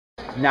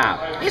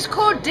Now. It's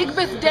called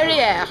Digbeth,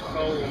 Derriere.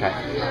 Okay.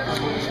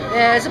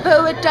 There's a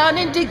poet down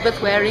in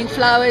Digbeth wearing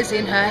flowers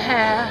in her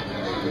hair.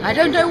 I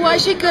don't know why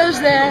she goes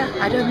there,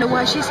 I don't know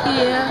why she's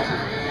here.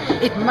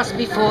 It must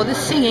be for the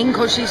singing,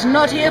 'cause she's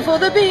not here for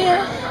the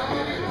beer.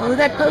 Oh,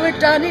 that poet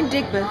down in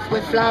Digbeth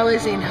with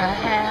flowers in her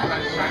hair.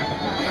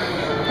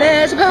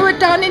 There's a poet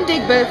down in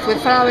Digbeth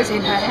with flowers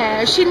in her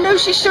hair. She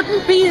knows she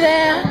shouldn't be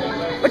there,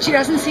 but she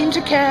doesn't seem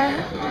to care.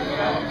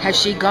 Has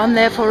she gone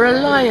there for a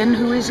lion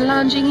who is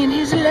lounging in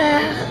his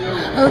lair?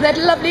 Oh, that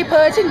lovely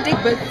poet in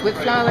Digbeth with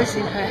flowers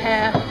in her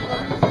hair.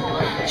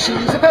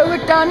 She's a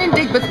poet down in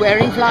Digbeth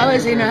wearing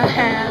flowers in her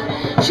hair.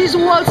 She's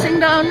waltzing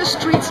down the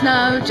streets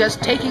now,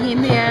 just taking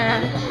in the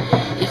air.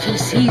 If he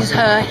sees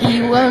her,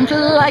 he won't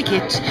like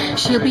it.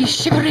 She'll be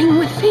shivering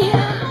with fear.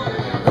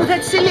 Oh,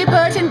 that silly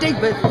poet in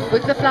Digbeth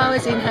with the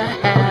flowers in her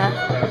hair.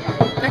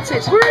 That's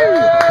it.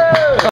 Woo!